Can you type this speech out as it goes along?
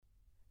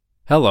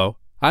Hello,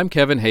 I'm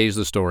Kevin Hayes,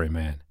 the Story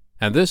Man,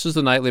 and this is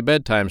the Nightly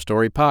Bedtime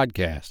Story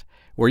Podcast,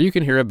 where you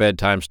can hear a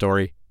bedtime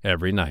story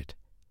every night.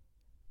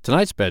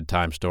 Tonight's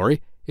bedtime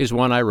story is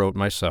one I wrote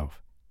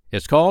myself.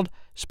 It's called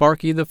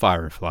Sparky the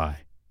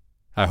Firefly.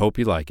 I hope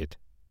you like it.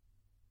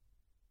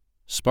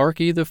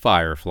 Sparky the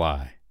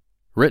Firefly,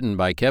 written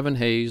by Kevin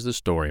Hayes, the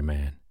Story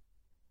Man.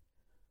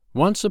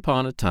 Once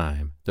upon a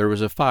time, there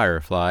was a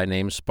firefly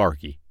named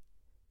Sparky.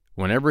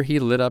 Whenever he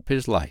lit up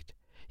his light,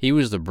 he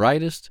was the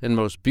brightest and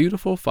most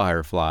beautiful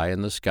firefly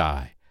in the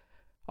sky.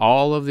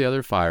 All of the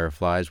other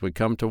fireflies would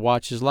come to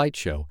watch his light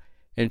show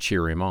and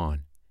cheer him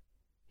on.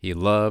 He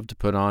loved to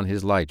put on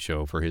his light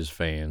show for his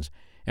fans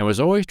and was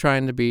always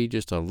trying to be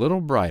just a little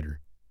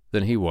brighter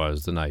than he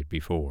was the night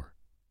before.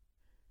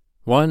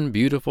 One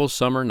beautiful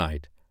summer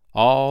night,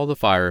 all the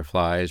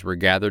fireflies were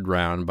gathered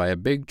round by a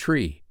big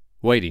tree,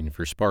 waiting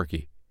for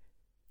Sparky.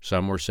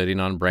 Some were sitting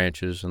on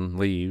branches and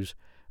leaves,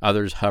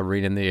 others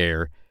hovering in the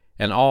air,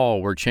 and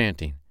all were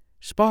chanting,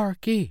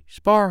 "Sparky,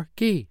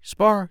 Sparky,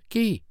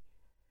 Sparky."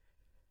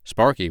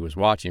 Sparky was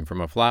watching from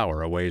a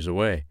flower a ways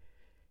away.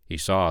 He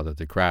saw that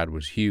the crowd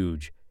was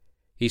huge.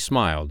 He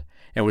smiled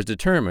and was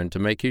determined to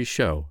make his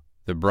show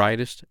the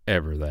brightest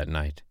ever that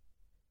night.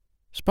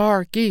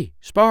 "Sparky,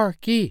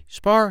 Sparky,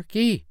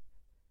 Sparky."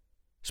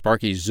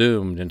 Sparky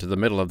zoomed into the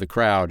middle of the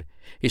crowd.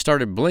 He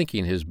started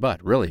blinking his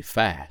butt really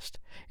fast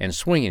and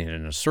swinging it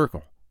in a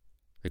circle.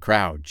 The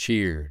crowd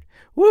cheered,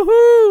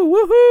 "Woohoo!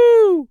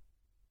 Woohoo!"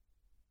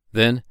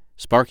 Then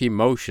Sparky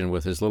motioned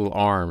with his little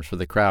arms for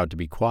the crowd to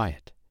be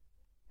quiet.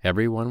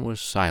 Everyone was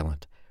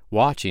silent,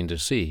 watching to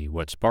see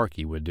what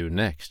Sparky would do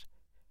next.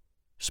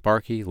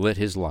 Sparky lit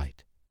his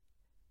light.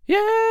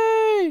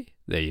 "Yay!"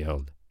 they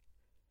yelled.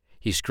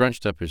 He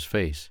scrunched up his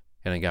face,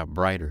 and it got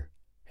brighter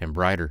and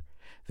brighter.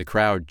 The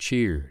crowd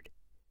cheered.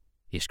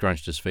 He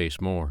scrunched his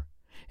face more.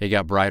 It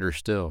got brighter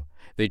still.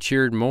 They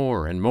cheered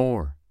more and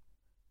more.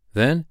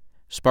 Then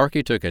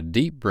Sparky took a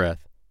deep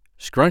breath,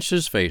 scrunched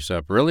his face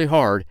up really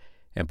hard,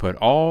 and put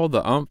all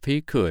the oomph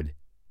he could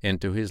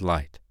into his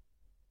light.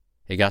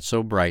 It got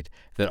so bright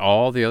that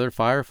all the other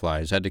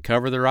fireflies had to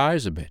cover their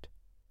eyes a bit.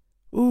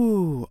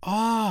 "Ooh,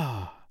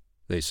 ah,"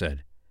 they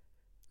said.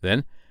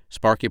 Then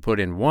Sparky put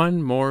in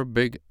one more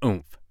big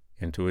oomph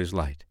into his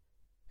light,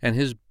 and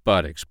his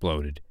butt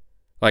exploded,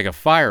 like a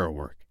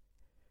firework.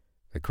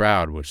 The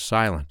crowd was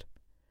silent,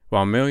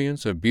 while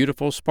millions of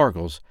beautiful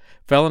sparkles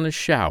fell in a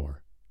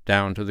shower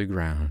down to the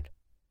ground.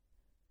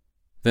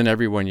 Then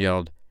everyone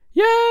yelled,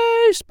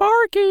 "Yay,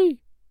 Sparky!"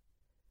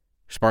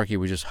 Sparky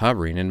was just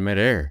hovering in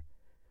midair,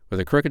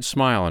 with a crooked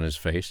smile on his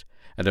face,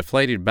 a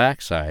deflated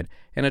backside,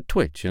 and a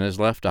twitch in his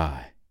left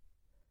eye.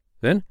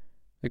 Then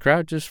the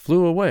crowd just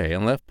flew away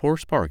and left poor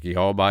Sparky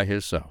all by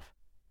himself.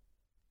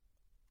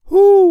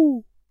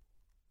 "Whoo!"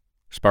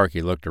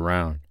 Sparky looked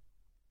around.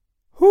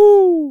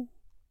 "Whoo!"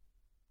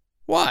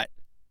 "What?"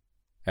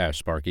 asked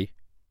Sparky.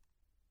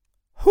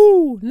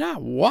 "Who,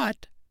 not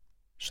what,"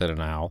 said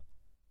an owl.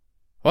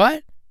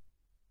 "What?"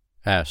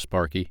 asked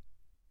Sparky.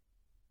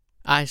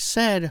 "I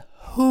said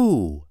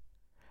who.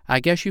 I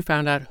guess you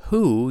found out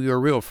who your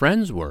real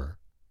friends were."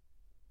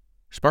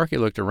 Sparky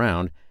looked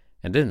around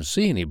and didn't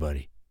see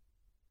anybody.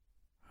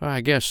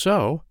 "I guess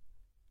so.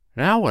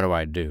 Now what do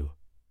I do?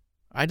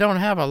 I don't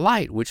have a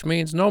light, which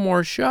means no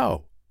more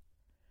show.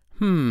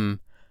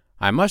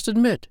 I must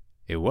admit,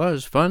 it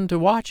was fun to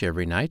watch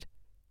every night.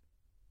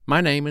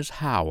 My name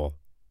is Howl."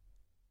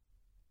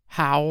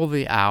 "Howl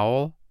the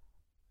owl?"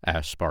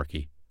 asked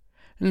Sparky.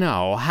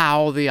 "No,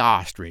 Howl the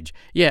ostrich.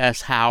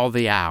 Yes, Howl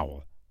the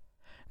owl.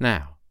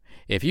 Now,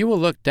 if you will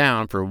look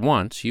down for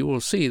once, you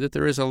will see that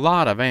there is a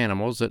lot of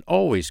animals that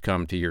always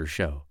come to your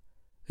show,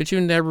 that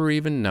you never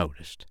even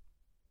noticed."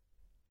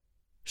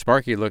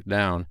 Sparky looked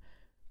down.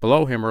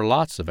 Below him were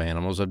lots of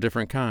animals of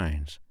different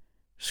kinds: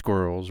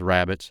 squirrels,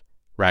 rabbits,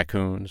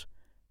 raccoons,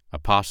 a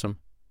possum,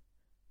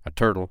 a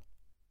turtle,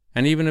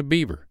 and even a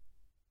beaver.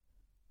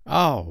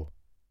 "Oh,"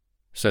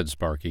 said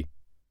Sparky.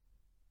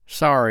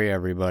 "Sorry,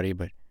 everybody,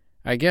 but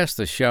I guess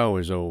the show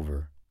is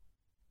over."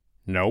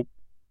 "Nope,"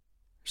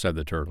 said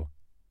the turtle.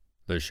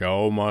 "The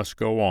show must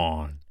go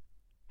on."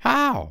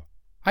 "How?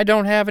 I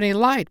don't have any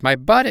light. My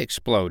butt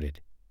exploded."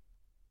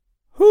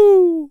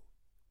 "Whoo!"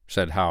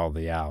 said Howl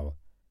the owl.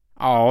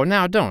 "Oh,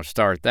 now don't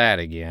start that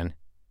again,"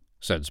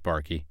 said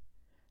Sparky.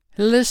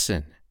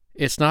 "Listen,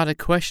 it's not a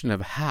question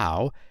of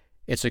how,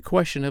 it's a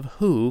question of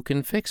who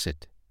can fix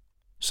it,"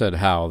 said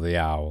Howl the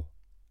owl.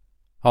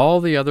 All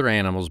the other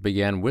animals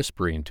began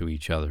whispering to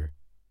each other.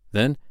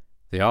 Then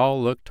they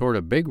all looked toward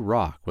a big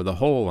rock with a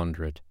hole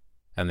under it,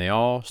 and they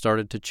all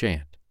started to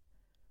chant,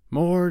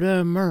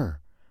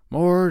 "Mortimer,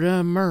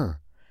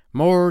 Mortimer,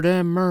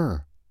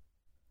 Mortimer."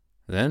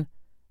 Then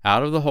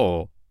out of the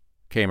hole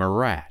came a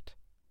rat.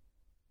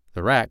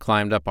 The rat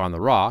climbed up on the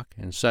rock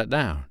and sat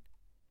down.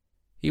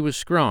 He was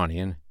scrawny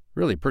and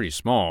really pretty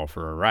small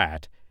for a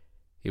rat.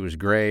 He was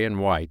gray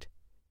and white.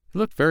 He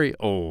looked very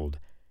old,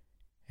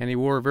 and he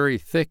wore very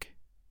thick,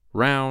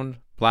 round,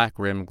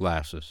 black-rimmed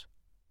glasses.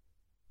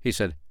 He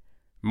said,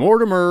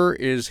 "Mortimer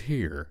is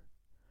here.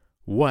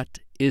 What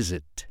is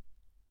it?"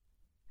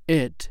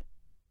 "It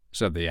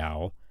said the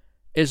Owl,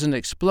 "is an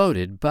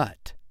exploded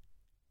butt."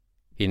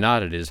 He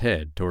nodded his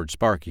head toward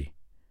Sparky.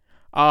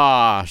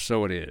 "Ah,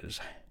 so it is.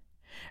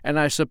 And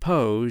I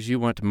suppose you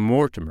want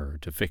Mortimer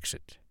to fix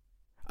it."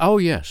 "Oh,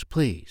 yes,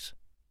 please,"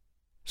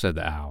 said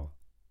the Owl.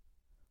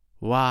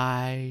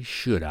 "Why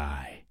should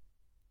I?"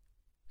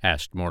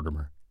 asked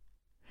Mortimer.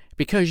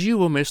 "Because you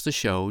will miss the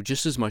show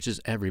just as much as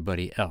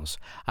everybody else.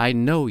 I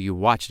know you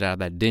watch it out of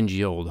that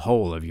dingy old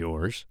hole of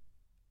yours,"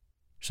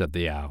 said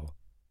the Owl.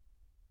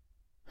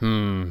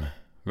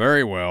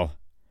 Very well.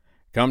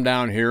 Come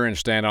down here and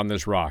stand on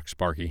this rock,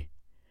 Sparky.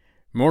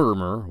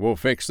 Mortimer will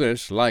fix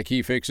this like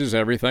he fixes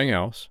everything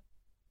else.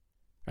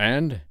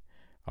 And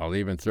I'll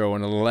even throw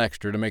in a little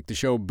extra to make the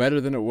show better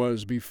than it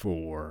was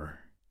before,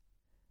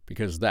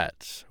 because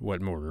that's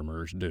what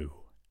Mortimers do."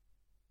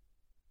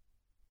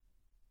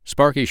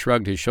 Sparky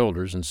shrugged his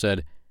shoulders and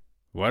said,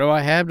 "What do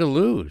I have to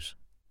lose?"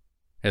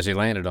 as he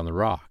landed on the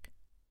rock.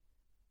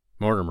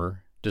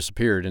 Mortimer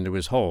disappeared into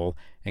his hole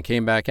and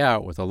came back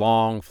out with a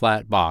long,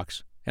 flat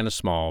box and a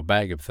small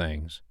bag of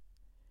things.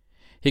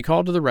 He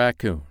called to the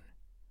raccoon.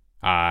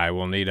 "I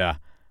will need a,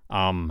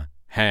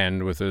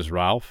 hand with this,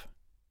 Ralph."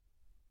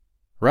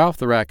 Ralph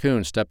the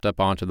raccoon stepped up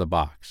onto the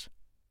box.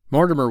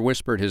 Mortimer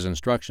whispered his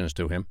instructions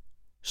to him,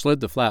 slid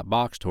the flat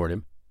box toward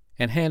him,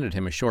 and handed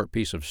him a short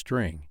piece of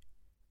string.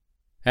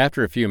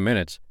 After a few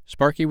minutes,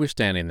 Sparky was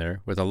standing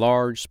there with a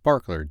large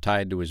sparkler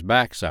tied to his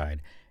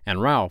backside,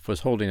 and Ralph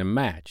was holding a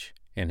match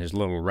in his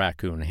little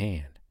raccoon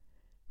hand.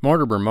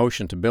 Mortimer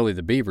motioned to Billy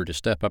the Beaver to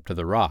step up to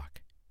the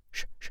rock.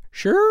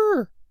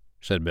 Sure,"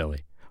 said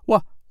Billy.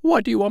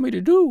 What do you want me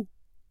to do?"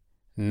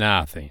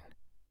 "Nothing,"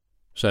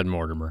 said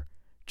Mortimer.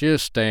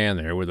 "Just stand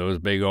there with those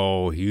big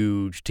old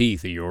huge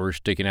teeth of yours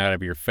sticking out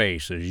of your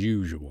face as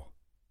usual."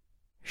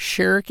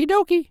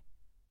 "Shirky-dokey,"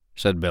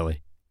 said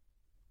Billy.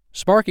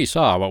 Sparky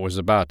saw what was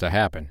about to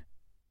happen.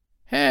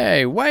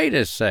 "Hey, wait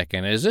a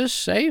second, is this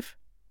safe?"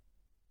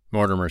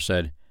 Mortimer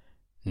said,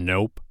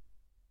 "Nope.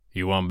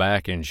 You want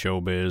back in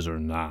showbiz or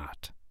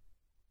not?"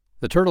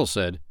 The turtle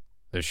said,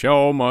 "The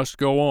show must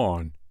go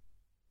on."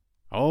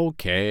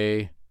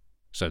 "Okay,"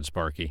 said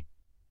Sparky.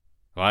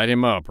 "Light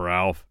him up,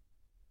 Ralph."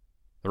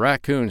 The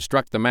raccoon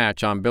struck the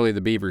match on Billy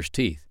the Beaver's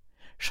teeth.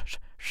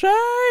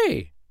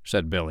 Say,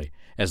 said Billy,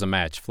 as the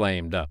match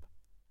flamed up.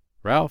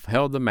 Ralph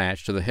held the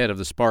match to the head of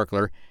the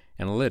sparkler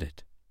and lit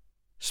it.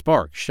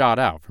 Sparks shot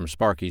out from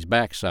Sparky's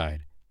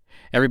backside.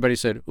 Everybody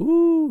said,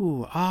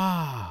 "Ooh,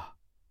 ah."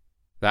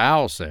 The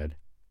Owl said,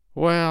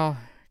 "Well,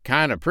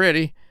 kind of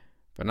pretty,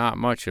 but not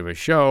much of a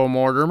show,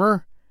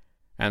 Mortimer.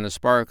 And the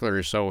sparkler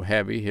is so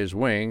heavy his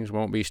wings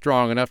won't be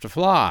strong enough to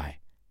fly."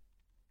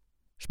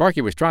 Sparky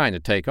was trying to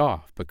take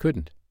off, but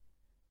couldn't.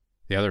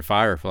 The other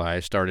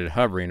fireflies started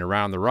hovering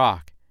around the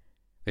rock.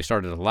 They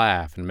started to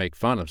laugh and make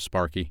fun of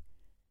Sparky.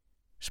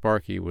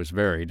 Sparky was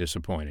very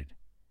disappointed,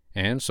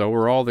 and so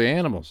were all the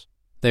animals.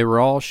 They were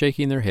all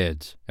shaking their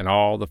heads, and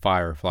all the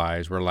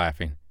fireflies were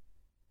laughing.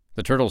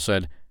 The turtle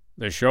said,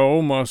 "The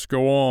show must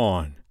go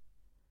on."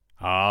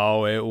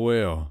 "Oh, it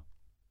will,"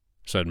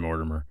 said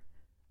Mortimer.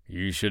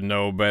 "You should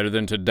know better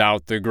than to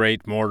doubt the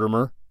great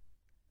Mortimer."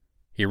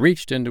 He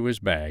reached into his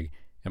bag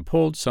and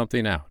pulled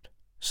something out,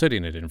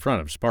 sitting it in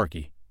front of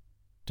Sparky.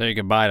 "Take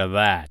a bite of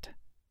that."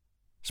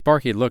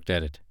 Sparky looked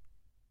at it.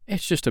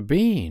 "It's just a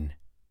bean."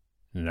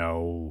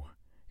 "No,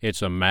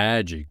 it's a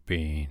magic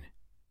bean.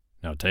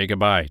 Now take a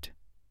bite."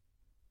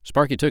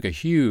 Sparky took a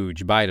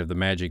huge bite of the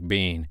magic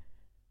bean.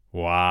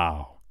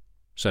 "Wow,"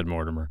 said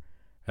Mortimer.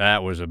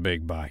 "That was a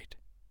big bite."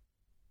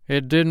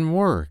 "It didn't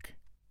work,"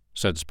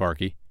 said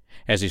Sparky,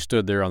 as he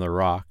stood there on the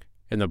rock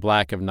in the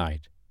black of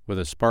night, with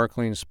a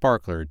sparkling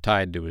sparkler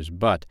tied to his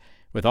butt,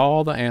 with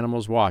all the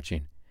animals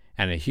watching,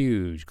 and a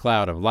huge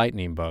cloud of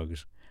lightning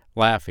bugs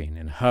laughing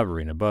and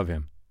hovering above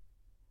him.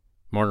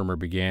 Mortimer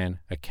began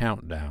a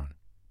countdown.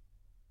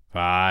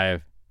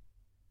 5.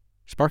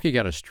 Sparky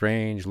got a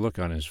strange look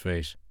on his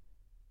face.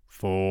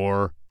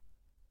 4.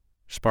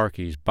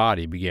 Sparky's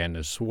body began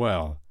to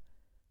swell.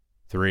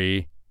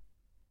 3.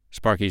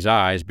 Sparky's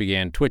eyes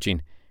began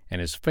twitching, and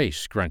his face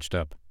scrunched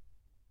up.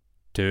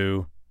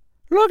 2.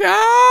 "Look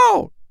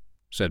out!"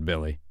 said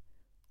Billy.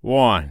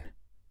 1.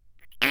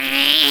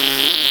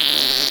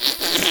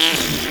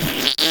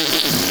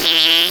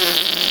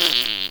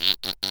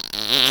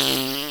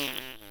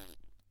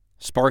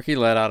 Sparky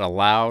let out a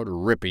loud,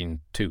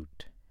 ripping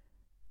toot.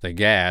 The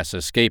gas,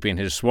 escaping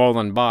his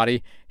swollen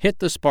body, hit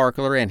the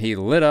sparkler, and he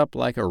lit up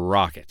like a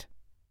rocket.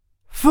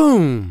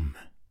 Phoom!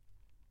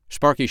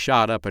 Sparky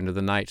shot up into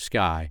the night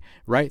sky,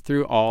 right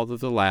through all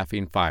of the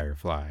laughing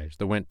fireflies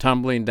that went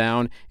tumbling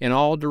down in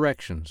all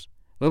directions,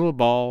 little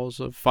balls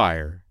of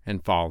fire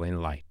and falling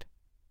light.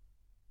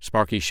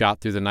 Sparky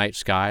shot through the night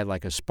sky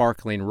like a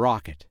sparkling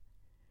rocket,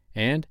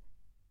 and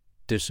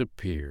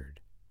disappeared.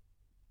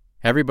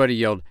 Everybody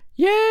yelled,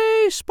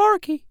 "Yay,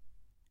 Sparky!"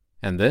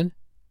 And then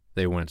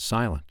they went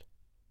silent.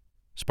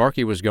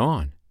 Sparky was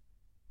gone.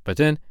 But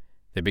then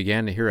they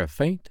began to hear a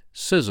faint,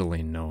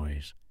 sizzling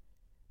noise.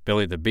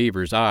 Billy the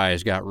Beaver's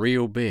eyes got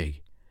real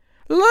big.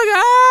 "Look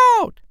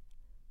out!"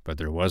 But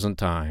there wasn't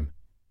time.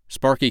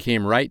 Sparky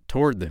came right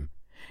toward them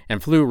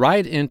and flew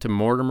right into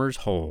Mortimer's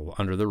hole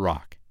under the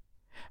rock.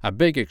 A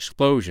big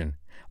explosion,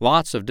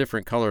 lots of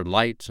different colored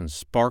lights and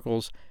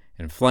sparkles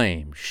and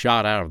flames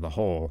shot out of the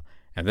hole,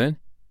 and then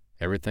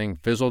everything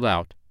fizzled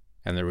out,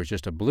 and there was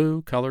just a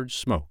blue-colored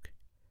smoke.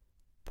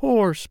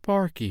 "Poor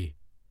Sparky,"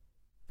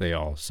 they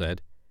all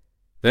said.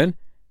 Then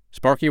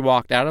Sparky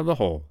walked out of the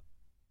hole,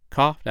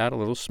 coughed out a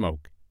little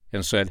smoke,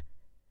 and said,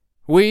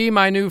 "We,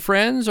 my new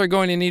friends, are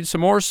going to need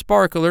some more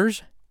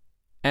sparklers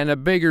and a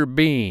bigger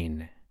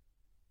bean."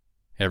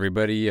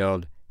 Everybody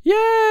yelled,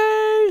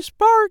 "Yay,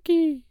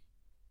 Sparky!"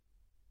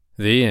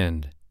 The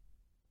end.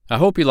 I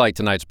hope you liked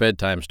tonight's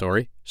bedtime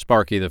story,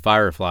 Sparky the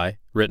Firefly,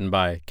 written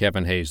by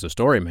Kevin Hayes the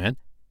Storyman.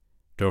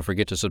 Don't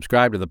forget to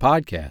subscribe to the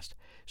podcast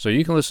so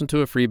you can listen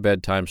to a free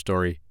bedtime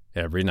story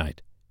every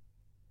night.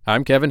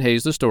 I'm Kevin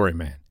Hayes the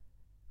Storyman.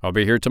 I'll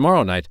be here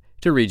tomorrow night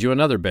to read you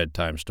another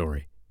bedtime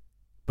story.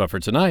 But for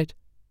tonight,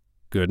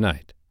 good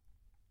night.